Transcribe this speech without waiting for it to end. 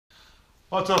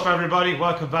What's up everybody,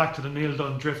 welcome back to the Neil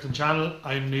Dunn Drifting channel.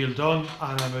 I'm Neil Dunn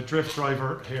and I'm a drift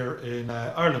driver here in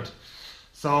Ireland.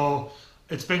 So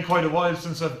it's been quite a while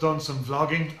since I've done some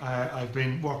vlogging. I've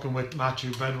been working with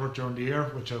Matthew Bedworth during the year,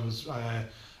 which I was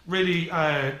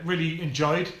really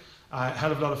enjoyed.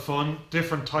 Hell of a lot of fun,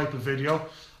 different type of video.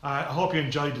 I hope you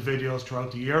enjoyed the videos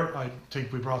throughout the year. I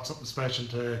think we brought something special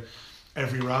to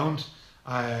every round.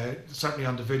 Certainly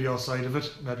on the video side of it,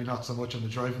 maybe not so much on the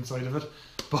driving side of it,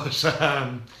 but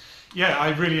yeah, I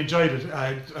really enjoyed it.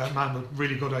 A man with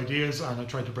really good ideas, and I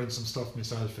tried to bring some stuff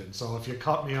myself in. So if you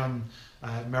caught me on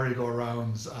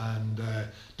merry-go-rounds and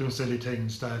doing silly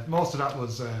things, that most of that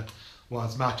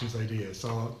was Matthew's idea.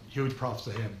 So huge props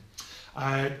to him.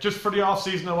 Just for the off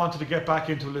season, I wanted to get back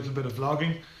into a little bit of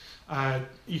vlogging.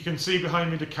 You can see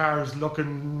behind me the car is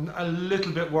looking a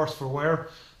little bit worse for wear.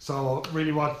 So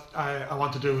really what I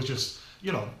want to do is just,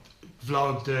 you know,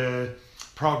 vlog the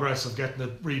progress of getting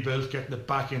it rebuilt, getting it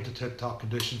back into tip-top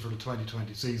condition for the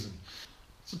 2020 season.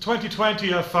 So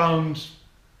 2020 I found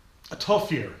a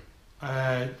tough year.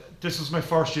 This was my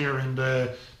first year in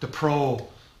the pro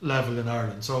level in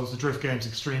Ireland. So it was the Drift Games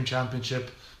Extreme Championship,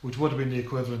 which would have been the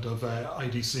equivalent of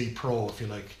IDC Pro, if you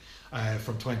like,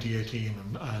 from 2018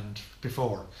 and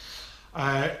before.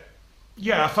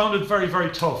 Yeah, I found it very,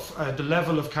 very tough. The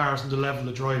level of cars and the level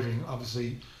of driving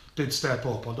obviously did step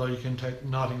up, although you can take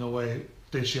nothing away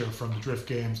this year from the Drift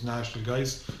Games national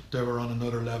guys. They were on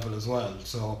another level as well,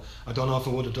 so I don't know if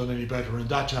I would have done any better in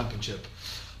that championship.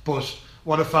 But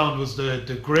what I found was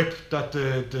the grip that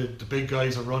the big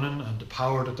guys are running and the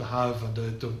power that they have and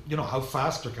the you know how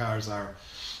fast their cars are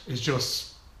is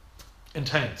just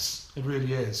intense. It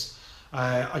really is.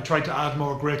 I tried to add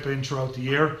more grip in throughout the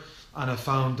year, and I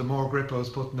found the more grip I was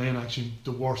putting in, actually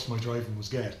the worse my driving was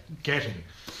getting.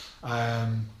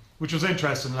 Which was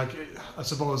interesting. Like, I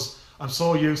suppose I'm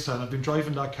so used to it, and I've been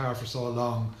driving that car for so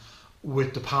long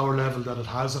with the power level that it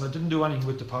has, and I didn't do anything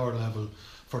with the power level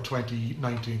for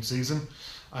 2019 season.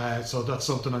 So that's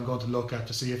something I'm going to look at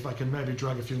to see if I can maybe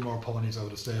drag a few more ponies out of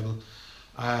the stable.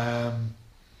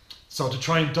 So to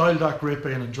try and dial that grip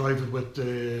in and drive it with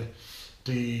the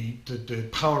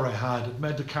power I had, it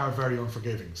made the car very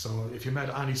unforgiving. So if you made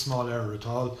any small error at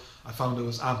all, I found it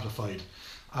was amplified.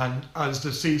 And as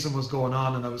the season was going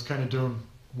on and I was kind of doing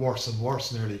worse and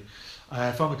worse nearly,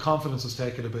 I found my confidence was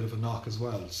taking a bit of a knock as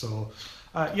well. So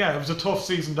yeah, it was a tough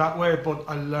season that way, but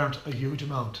I learned a huge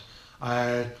amount.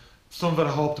 Some of it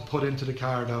I hope to put into the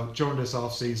car now during this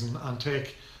off season and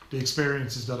take the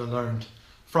experiences that I learned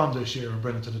from this year and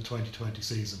bring it to the 2020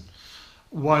 season.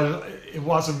 While it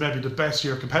wasn't maybe the best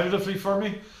year competitively for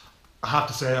me, I have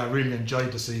to say I really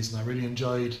enjoyed the season. I really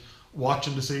enjoyed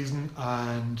watching the season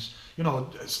and, you know,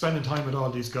 spending time with all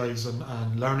these guys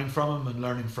and learning from them and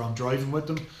learning from driving with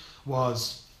them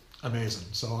was amazing.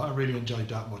 So I really enjoyed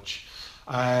that much.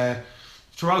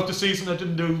 Throughout the season I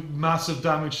didn't do massive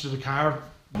damage to the car.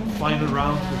 Final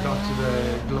round we got to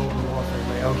the Global Warfare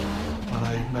layout and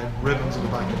I made ribbons in the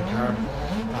back of the car,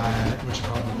 which you've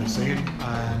probably seen,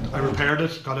 and I repaired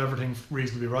it, got everything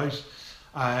reasonably right.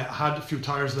 I had a few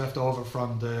tyres left over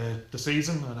from the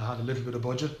season and I had a little bit of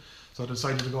budget, so I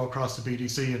decided to go across to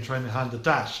BDC and try my hand at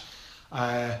that.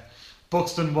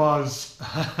 Buxton was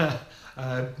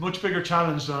a much bigger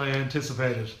challenge than I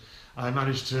anticipated. I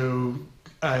managed to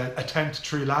attempt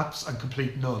 3 laps and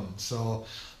complete none, so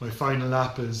my final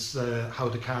lap is how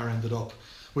the car ended up,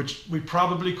 which we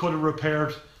probably could have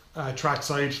repaired.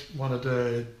 Trackside, one of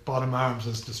the bottom arms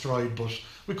is destroyed, but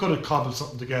we could have cobbled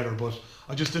something together, but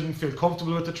I just didn't feel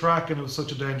comfortable with the track and it was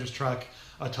such a dangerous track.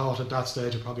 I thought at that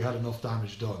stage I probably had enough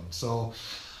damage done. So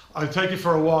I'll take you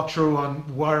for a walkthrough on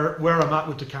where I'm at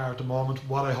with the car at the moment,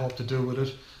 what I hope to do with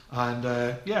it, and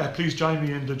yeah, please join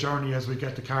me in the journey as we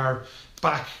get the car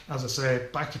back, as I say,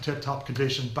 back to tip-top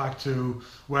condition, back to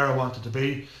where I want it to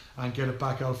be, and get it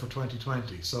back out for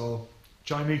 2020. So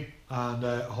join me, and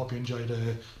I hope you enjoy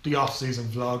the off-season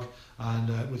vlog, and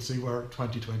we'll see where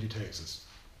 2020 takes us.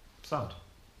 Sound.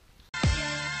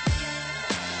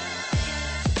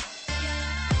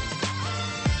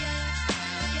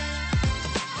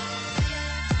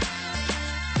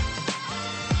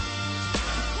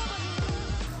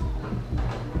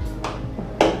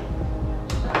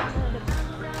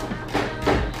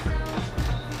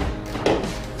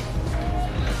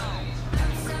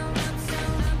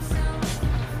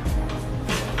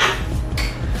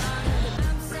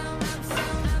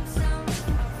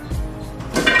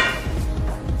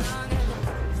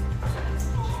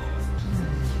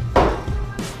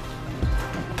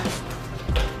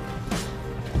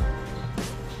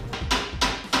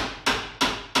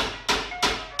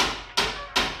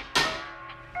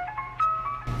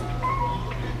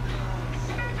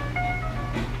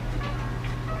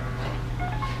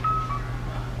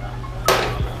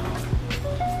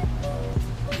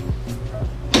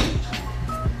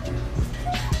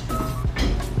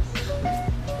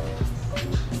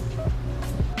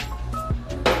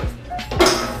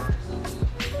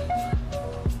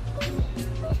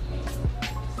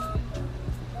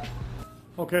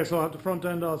 Okay, so I have the front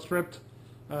end all stripped.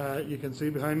 You can see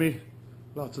behind me,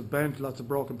 lots of bent, lots of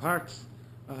broken parts,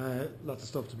 lots of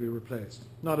stuff to be replaced.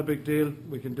 Not a big deal,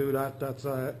 we can do that, that's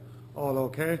all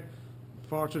okay.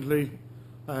 Fortunately,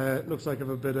 it looks like I have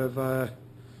a bit of, I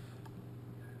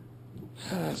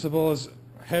suppose,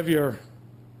 heavier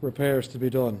repairs to be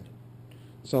done.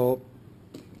 So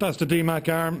that's the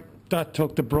DMAC arm. That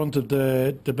took the brunt of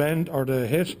the bend or the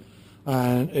hit,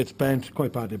 and it's bent,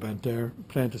 quite badly bent there,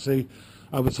 plain to see.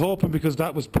 I was hoping, because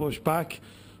that was pushed back,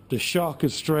 the shock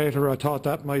is straighter. I thought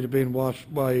that might have been what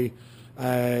my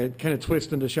kind of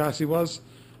twisting the chassis was,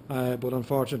 but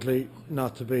unfortunately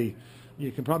not to be.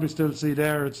 You can probably still see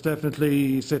there it's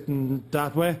definitely sitting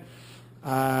that way,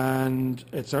 and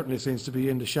it certainly seems to be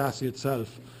in the chassis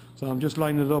itself. So I'm just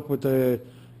lining it up with the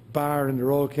bar and the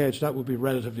roll cage. That would be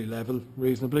relatively level,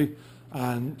 reasonably,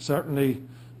 and certainly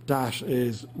that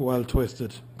is well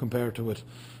twisted compared to it.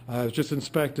 I was just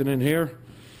inspecting in here,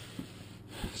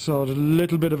 so there's a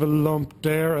little bit of a lump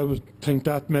there. I would think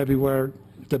that maybe where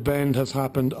the bend has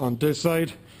happened on this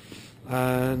side,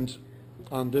 and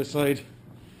on this side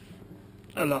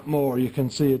a lot more. You can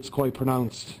see it's quite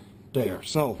pronounced there.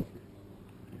 So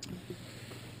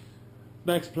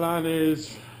next plan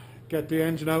is get the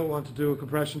engine out. Want to do a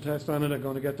compression test on it. I'm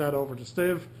going to get that over to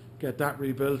Stiv, get that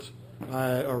rebuilt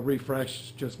or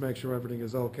refreshed, just make sure everything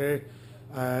is okay.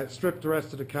 Strip the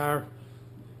rest of the car,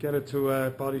 get it to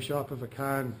a body shop if I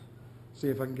can, see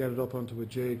if I can get it up onto a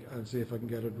jig and see if I can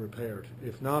get it repaired.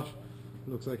 If not, it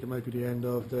looks like it might be the end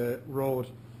of the road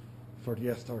for the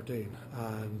S13,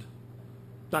 and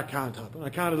that can't happen. I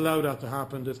can't allow that to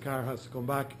happen. This car has to come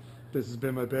back. This has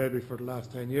been my baby for the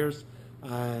last 10 years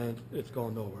and it's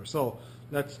gone nowhere. So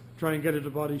let's try and get it to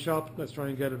body shop, let's try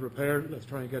and get it repaired, let's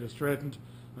try and get it straightened,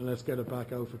 and let's get it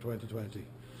back out for 2020.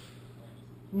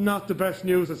 Not the best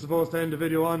news, I suppose, to end the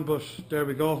video on, but there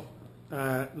we go.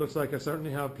 Looks like I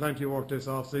certainly have plenty of work this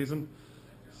off season.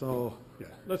 So yeah,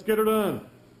 let's get it on.